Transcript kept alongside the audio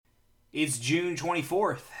It's June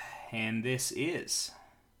 24th, and this is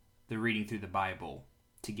the Reading Through the Bible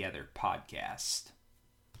Together podcast.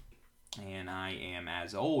 And I am,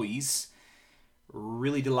 as always,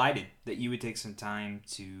 really delighted that you would take some time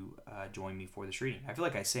to join me for this reading. I feel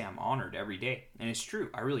like I say I'm honored every day, and it's true,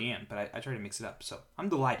 I really am, but I try to mix it up. So I'm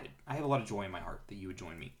delighted. I have a lot of joy in my heart that you would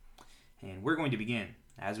join me. And we're going to begin,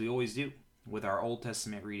 as we always do, with our Old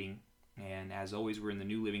Testament reading. And as always, we're in the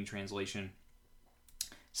New Living Translation.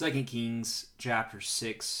 2 Kings chapter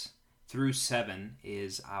 6 through 7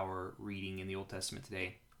 is our reading in the Old Testament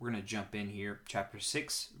today. We're going to jump in here. Chapter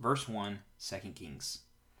 6, verse 1, 2 Kings.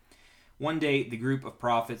 One day, the group of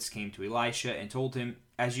prophets came to Elisha and told him,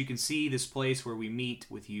 "As you can see, this place where we meet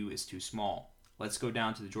with you is too small. Let's go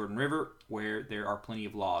down to the Jordan River, where there are plenty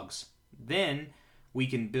of logs. Then we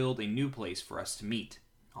can build a new place for us to meet."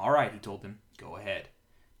 "All right," he told them, "go ahead."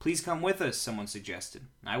 "Please come with us," someone suggested.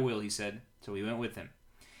 "I will," he said. So he went with them.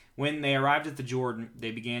 When they arrived at the Jordan,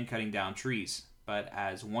 they began cutting down trees. But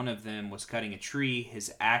as one of them was cutting a tree,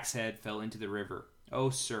 his axe head fell into the river. "Oh,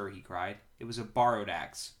 sir," he cried, "it was a borrowed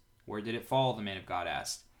axe." "Where did it fall?" the man of God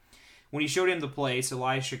asked. When he showed him the place,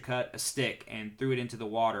 Elisha cut a stick and threw it into the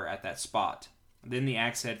water at that spot. Then the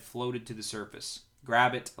axe head floated to the surface.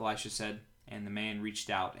 "Grab it," Elisha said, and the man reached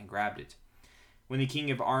out and grabbed it. When the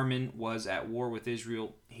king of Aram was at war with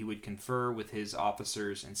Israel, he would confer with his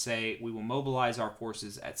officers and say, "We will mobilize our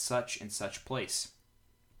forces at such and such place."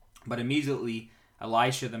 But immediately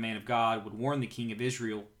Elisha, the man of God, would warn the king of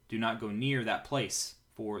Israel, "Do not go near that place,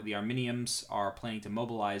 for the Arameans are planning to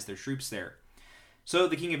mobilize their troops there." So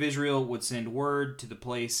the king of Israel would send word to the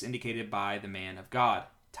place indicated by the man of God.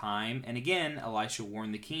 Time and again Elisha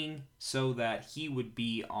warned the king so that he would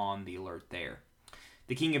be on the alert there.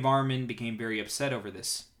 The king of Aram became very upset over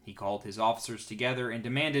this. He called his officers together and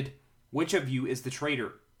demanded, "Which of you is the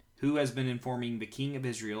traitor? Who has been informing the king of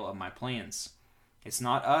Israel of my plans?" "It's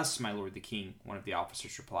not us, my lord the king," one of the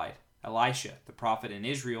officers replied. "Elisha, the prophet in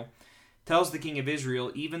Israel, tells the king of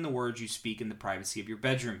Israel even the words you speak in the privacy of your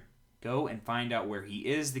bedroom. Go and find out where he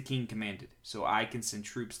is," the king commanded, "so I can send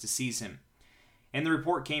troops to seize him." And the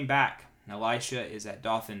report came back, "Elisha is at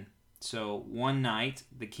Dothan." So one night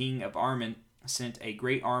the king of Aram sent a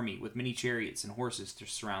great army with many chariots and horses to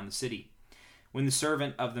surround the city. When the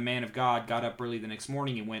servant of the man of God got up early the next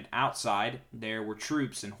morning and went outside, there were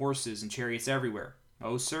troops and horses and chariots everywhere.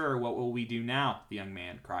 "Oh, sir, what will we do now?" the young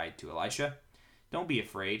man cried to Elisha. "Don't be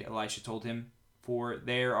afraid," Elisha told him, "for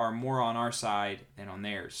there are more on our side than on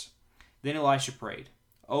theirs." Then Elisha prayed,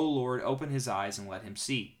 "O Lord, open his eyes and let him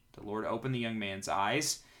see." The Lord opened the young man's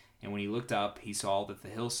eyes, and when he looked up, he saw that the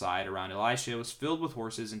hillside around Elisha was filled with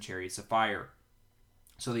horses and chariots of fire.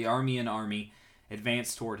 So the Aramean army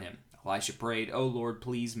advanced toward him. Elisha prayed, "O Lord,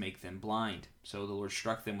 please make them blind." So the Lord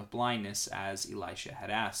struck them with blindness, as Elisha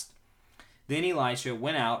had asked. Then Elisha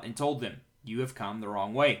went out and told them, "You have come the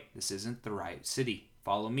wrong way. This isn't the right city.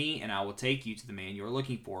 Follow me, and I will take you to the man you are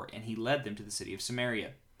looking for." And he led them to the city of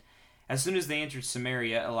Samaria. As soon as they entered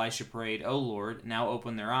Samaria, Elisha prayed, "O Lord, now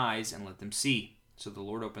open their eyes and let them see." So the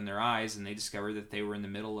Lord opened their eyes, and they discovered that they were in the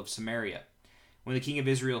middle of Samaria. When the king of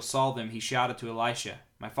Israel saw them, he shouted to Elisha,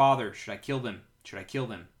 "My father, should I kill them? Should I kill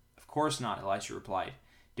them?" "Of course not," Elisha replied.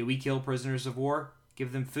 "Do we kill prisoners of war?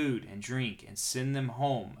 Give them food and drink, and send them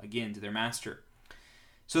home again to their master."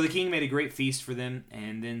 So the king made a great feast for them,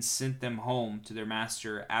 and then sent them home to their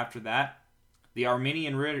master. After that, the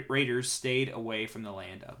Aramean raiders stayed away from the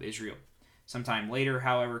land of Israel. Sometime later,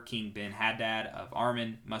 however, King Ben-Hadad of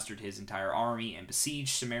Aram mustered his entire army and besieged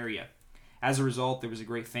Samaria. As a result, there was a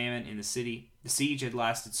great famine in the city. The siege had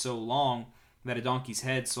lasted so long that a donkey's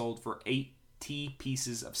head sold for 80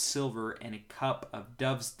 pieces of silver, and a cup of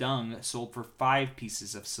dove's dung sold for 5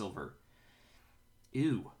 pieces of silver.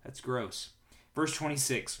 Ew, that's gross. Verse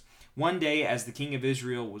 26. One day, as the king of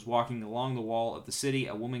Israel was walking along the wall of the city,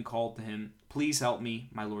 a woman called to him, "Please help me,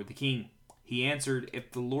 my lord the king." He answered,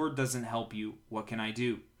 "If the Lord doesn't help you, what can I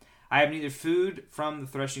do? I have neither food from the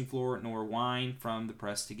threshing floor nor wine from the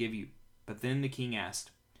press to give you." But then the king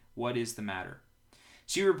asked, "What is the matter?"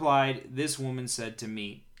 She replied, "This woman said to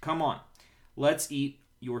me, 'Come on, let's eat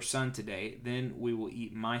your son today, then we will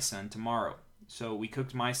eat my son tomorrow.' So we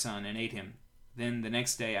cooked my son and ate him. Then the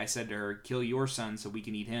next day I said to her, 'Kill your son so we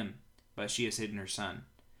can eat him.' But she has hidden her son."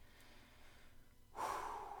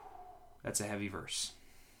 That's a heavy verse.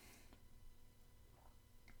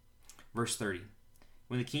 Verse 30.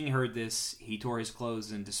 When the king heard this, he tore his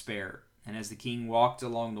clothes in despair. And as the king walked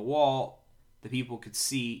along the wall, the people could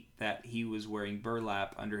see that he was wearing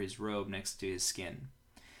burlap under his robe next to his skin.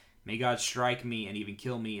 "May God strike me and even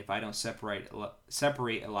kill me if I don't separate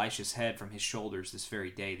Elisha's head from his shoulders this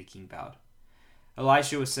very day," the king vowed.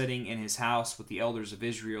 Elisha was sitting in his house with the elders of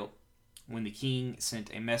Israel when the king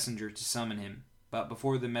sent a messenger to summon him. But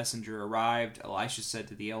before the messenger arrived, Elisha said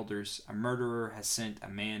to the elders, "A murderer has sent a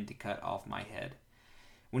man to cut off my head.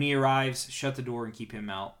 When he arrives, shut the door and keep him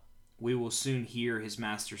out. We will soon hear his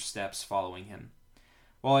master's steps following him."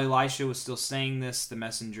 While Elisha was still saying this, the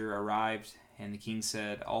messenger arrived, and the king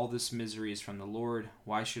said, "All this misery is from the Lord.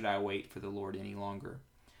 Why should I wait for the Lord any longer?"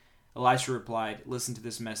 Elisha replied, "Listen to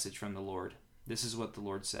this message from the Lord. This is what the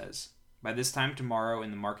Lord says. By this time tomorrow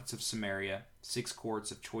in the markets of Samaria, 6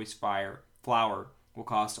 quarts of choice flour will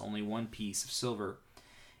cost only 1 piece of silver,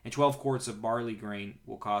 and 12 quarts of barley grain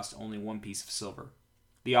will cost only 1 piece of silver."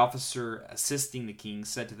 The officer assisting the king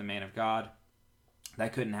said to the man of God,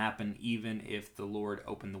 "That couldn't happen even if the Lord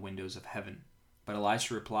opened the windows of heaven." But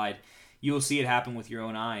Elisha replied, "You will see it happen with your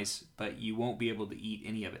own eyes, but you won't be able to eat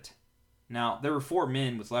any of it." Now there were 4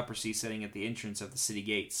 men with leprosy sitting at the entrance of the city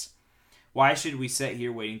gates. "Why should we sit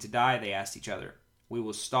here waiting to die?" they asked each other. "We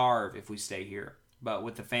will starve if we stay here. But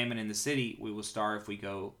with the famine in the city, we will starve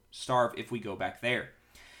if we go back there.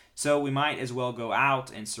 So we might as well go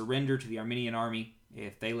out and surrender to the Armenian army.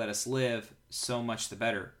 If they let us live, so much the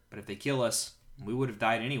better. But if they kill us, we would have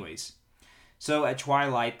died anyways." So at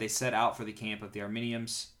twilight they set out for the camp of the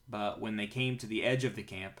Armenians. But when they came to the edge of the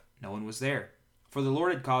camp, no one was there. For the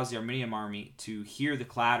Lord had caused the Armenian army to hear the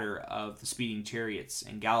clatter of the speeding chariots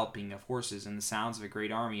and galloping of horses and the sounds of a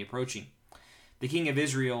great army approaching. "The king of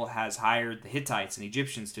Israel has hired the Hittites and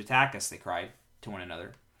Egyptians to attack us," they cried to one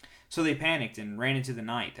another. So they panicked and ran into the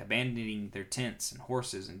night, abandoning their tents and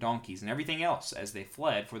horses and donkeys and everything else as they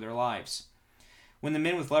fled for their lives. When the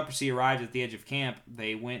men with leprosy arrived at the edge of camp,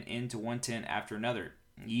 they went into one tent after another,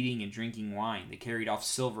 eating and drinking wine. They carried off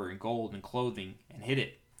silver and gold and clothing and hid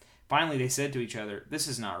it. Finally they said to each other, "This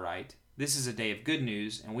is not right. This is a day of good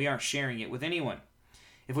news, and we aren't sharing it with anyone.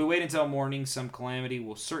 If we wait until morning, some calamity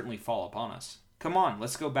will certainly fall upon us. Come on,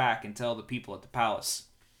 let's go back and tell the people at the palace."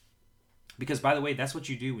 Because, by the way, that's what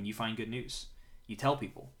you do when you find good news. You tell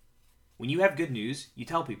people. When you have good news, you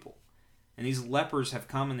tell people. And these lepers have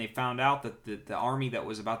come and they found out that the army that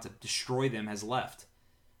was about to destroy them has left.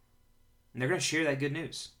 And they're going to share that good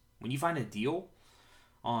news. When you find a deal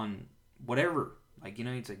on whatever,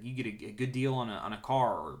 it's like you get a good deal on a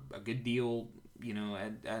car, or a good deal,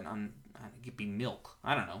 on it could be milk.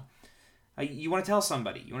 I don't know. You want to tell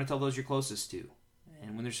somebody. You want to tell those you're closest to.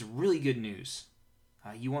 And when there's really good news,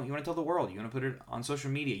 you want to tell the world. You want to put it on social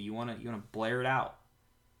media. You want to blare it out.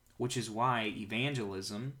 Which is why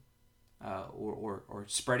evangelism, or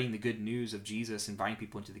spreading the good news of Jesus, inviting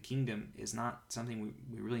people into the kingdom, is not something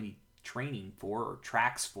we really need training for or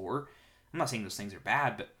tracks for. I'm not saying those things are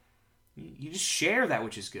bad, but you just share that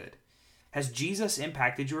which is good. Has Jesus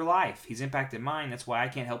impacted your life? He's impacted mine. That's why I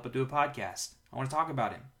can't help but do a podcast. I want to talk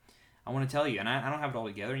about him. I want to tell you, and I don't have it all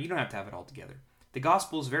together, and you don't have to have it all together. The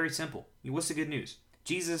gospel is very simple. What's the good news?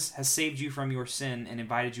 Jesus has saved you from your sin and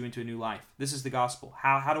invited you into a new life. This is the gospel.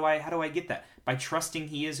 How do I get that? By trusting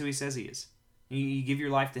he is who he says he is. You give your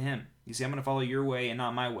life to him. You say, "I'm going to follow your way and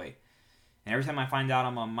not my way." And every time I find out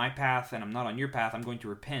I'm on my path and I'm not on your path, I'm going to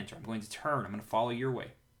repent, or I'm going to turn. I'm going to follow your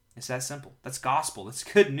way. It's that simple. That's gospel. That's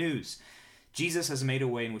good news. Jesus has made a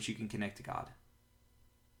way in which you can connect to God.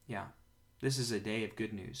 Yeah. This is a day of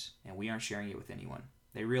good news, and we aren't sharing it with anyone.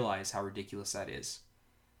 They realize how ridiculous that is.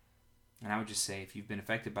 And I would just say, if you've been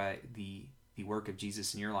affected by the work of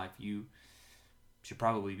Jesus in your life, you should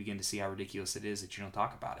probably begin to see how ridiculous it is that you don't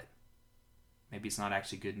talk about it. Maybe it's not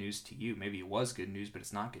actually good news to you. Maybe it was good news, but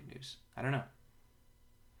it's not good news. I don't know.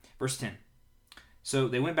 Verse 10. So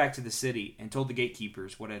they went back to the city and told the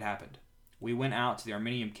gatekeepers what had happened. "We went out to the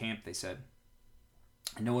Armenian camp," they said,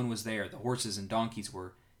 "and no one was there. The horses and donkeys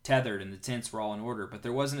were tethered and the tents were all in order, but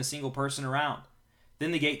there wasn't a single person around."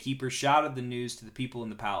 Then the gatekeepers shouted the news to the people in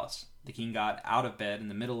the palace. The king got out of bed in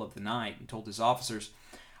the middle of the night and told his officers,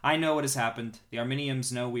 "I know what has happened. The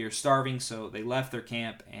Armenians know we are starving, so they left their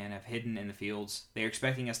camp and have hidden in the fields. They are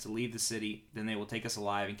expecting us to leave the city, then they will take us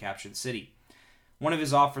alive and capture the city." One of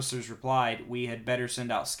his officers replied, "We had better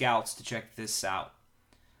send out scouts to check this out.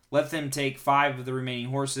 Let them take 5 of the remaining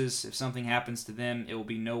horses. If something happens to them, it will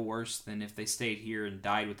be no worse than if they stayed here and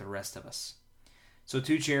died with the rest of us." So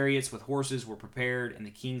 2 chariots with horses were prepared, and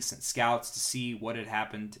the king sent scouts to see what had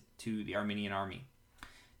happened to the Armenian army.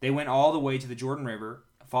 They went all the way to the Jordan River,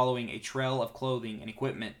 following a trail of clothing and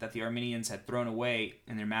equipment that the Armenians had thrown away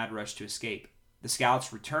in their mad rush to escape. The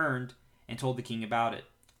scouts returned and told the king about it.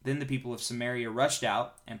 Then the people of Samaria rushed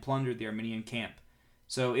out and plundered the Armenian camp.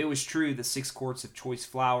 So it was true that 6 quarts of choice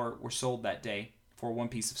flour were sold that day for 1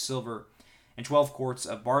 piece of silver, and 12 quarts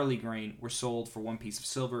of barley grain were sold for 1 piece of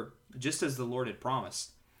silver, just as the Lord had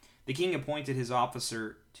promised. The king appointed his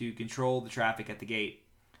officer to control the traffic at the gate,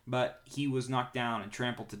 but he was knocked down and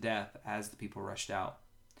trampled to death as the people rushed out.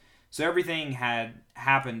 So everything had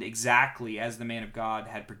happened exactly as the man of God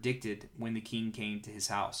had predicted when the king came to his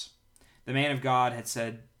house. The man of God had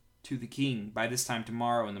said to the king, "By this time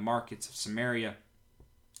tomorrow in the markets of Samaria,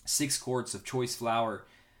 6 quarts of choice flour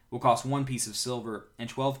will cost 1 piece of silver, and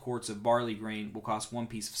 12 quarts of barley grain will cost 1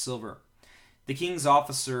 piece of silver." The king's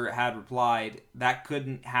officer had replied, "That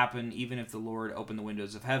couldn't happen even if the Lord opened the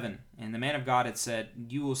windows of heaven." And the man of God had said,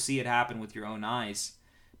 "You will see it happen with your own eyes,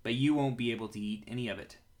 but you won't be able to eat any of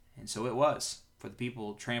it." And so it was, for the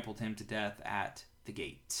people trampled him to death at the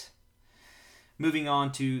gate. Moving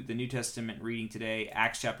on to the New Testament reading today,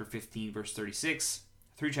 Acts chapter 15, verse 36,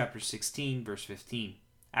 through chapter 16, verse 15.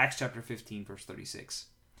 Acts chapter 15, verse 36.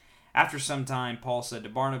 After some time, Paul said to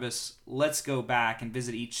Barnabas, "Let's go back and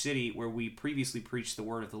visit each city where we previously preached the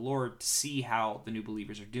word of the Lord to see how the new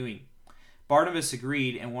believers are doing." Barnabas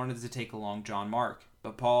agreed and wanted to take along John Mark,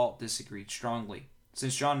 but Paul disagreed strongly,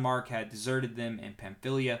 since John Mark had deserted them in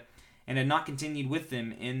Pamphylia and had not continued with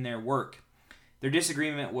them in their work. Their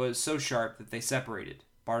disagreement was so sharp that they separated.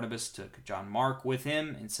 Barnabas took John Mark with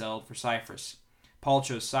him and sailed for Cyprus. Paul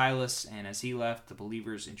chose Silas, and as he left, the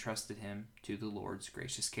believers entrusted him to the Lord's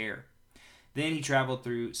gracious care. Then he traveled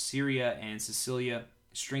through Syria and Cilicia,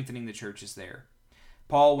 strengthening the churches there.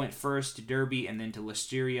 Paul went first to Derbe and then to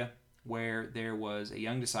Lystra, where there was a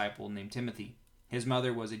young disciple named Timothy. His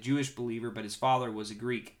mother was a Jewish believer, but his father was a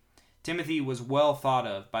Greek. Timothy was well thought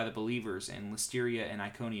of by the believers in Lystra and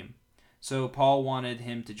Iconium, so Paul wanted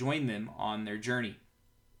him to join them on their journey.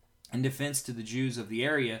 In defense to the Jews of the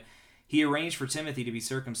area, he arranged for Timothy to be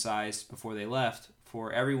circumcised before they left,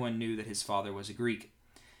 for everyone knew that his father was a Greek.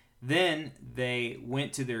 Then they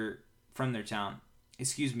went from their town.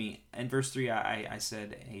 In verse 3 I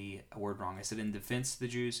said a word wrong. I said in defense to the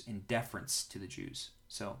Jews, in deference to the Jews.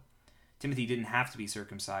 So Timothy didn't have to be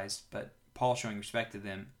circumcised, but Paul, showing respect to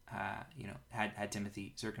them, had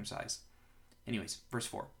Timothy circumcised. Anyways, verse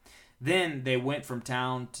 4. Then they went from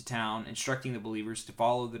town to town, instructing the believers to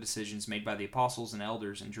follow the decisions made by the apostles and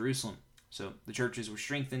elders in Jerusalem. So the churches were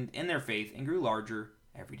strengthened in their faith and grew larger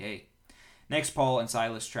every day. Next, Paul and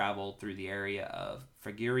Silas traveled through the area of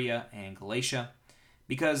Phrygia and Galatia,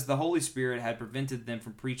 because the Holy Spirit had prevented them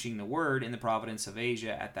from preaching the word in the province of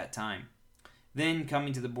Asia at that time. Then,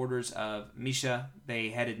 coming to the borders of Mysia, they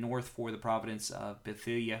headed north for the province of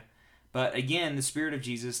Bithynia. But again, the Spirit of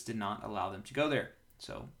Jesus did not allow them to go there.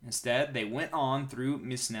 So instead, they went on through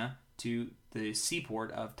Mysia to the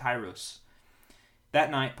seaport of Tyros. That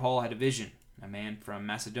night, Paul had a vision. A man from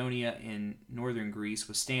Macedonia in northern Greece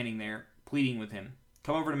was standing there, pleading with him,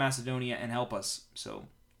 "Come over to Macedonia and help us." So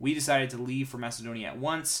we decided to leave for Macedonia at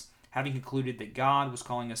once, having concluded that God was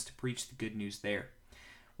calling us to preach the good news there.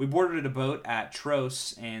 We boarded a boat at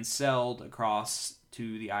Tros and sailed across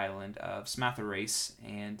to the island of Samothrace,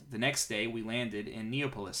 and the next day we landed in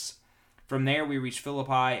Neapolis. From there we reached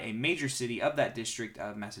Philippi, a major city of that district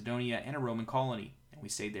of Macedonia and a Roman colony, and we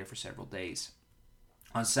stayed there for several days.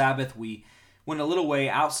 On Sabbath, we went a little way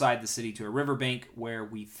outside the city to a riverbank where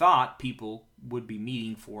we thought people would be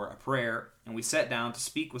meeting for a prayer, and we sat down to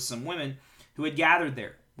speak with some women who had gathered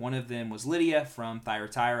there. One of them was Lydia from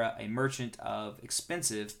Thyatira, a merchant of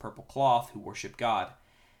expensive purple cloth who worshiped God.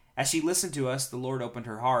 As she listened to us, the Lord opened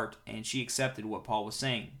her heart, and she accepted what Paul was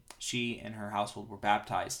saying. She and her household were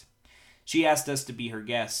baptized. She asked us to be her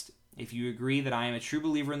guest. "If you agree that I am a true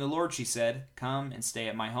believer in the Lord," she said, "come and stay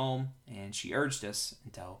at my home," and she urged us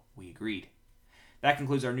until we agreed. That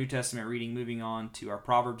concludes our New Testament reading. Moving on to our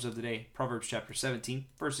Proverbs of the day. Proverbs chapter 17,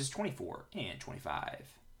 verses 24 and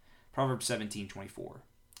 25. Proverbs 17:24.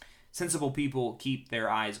 Sensible people keep their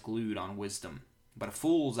eyes glued on wisdom, but a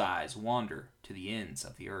fool's eyes wander to the ends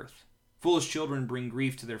of the earth. Foolish children bring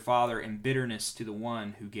grief to their father and bitterness to the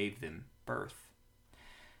one who gave them birth.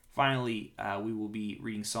 Finally, we will be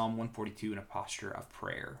reading Psalm 142 in a posture of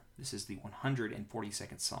prayer. This is the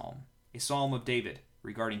 142nd Psalm, a psalm of David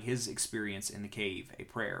regarding his experience in the cave, a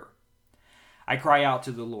prayer. I cry out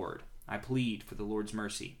to the Lord. I plead for the Lord's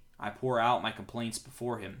mercy. I pour out my complaints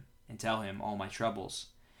before him and tell him all my troubles.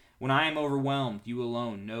 When I am overwhelmed, you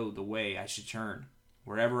alone know the way I should turn.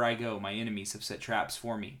 Wherever I go, my enemies have set traps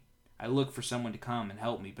for me. I look for someone to come and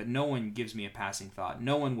help me, but no one gives me a passing thought.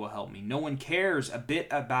 No one will help me. No one cares a bit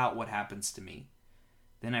about what happens to me.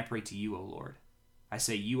 Then I pray to you, O Lord. I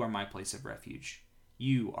say, you are my place of refuge.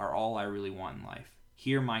 You are all I really want in life.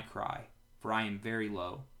 Hear my cry, for I am very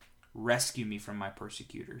low. Rescue me from my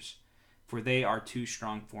persecutors, for they are too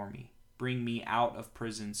strong for me. Bring me out of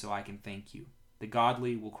prison so I can thank you. The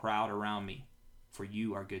godly will crowd around me, for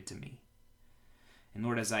you are good to me. And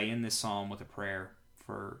Lord, as I end this psalm with a prayer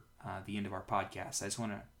for the end of our podcast, I just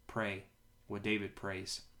want to pray what David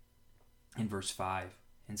prays in verse 5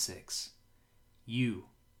 and 6. You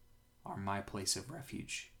are my place of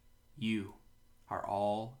refuge. You are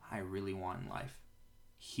all I really want in life.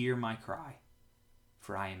 Hear my cry,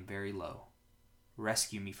 for I am very low.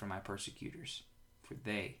 Rescue me from my persecutors, for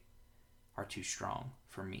they are too strong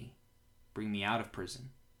for me. Bring me out of prison,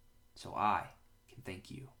 so I can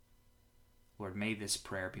thank you. Lord, may this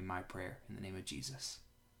prayer be my prayer in the name of Jesus.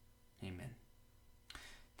 Amen.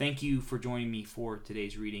 Thank you for joining me for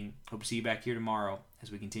today's reading. Hope to see you back here tomorrow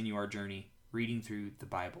as we continue our journey reading through the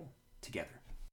Bible together.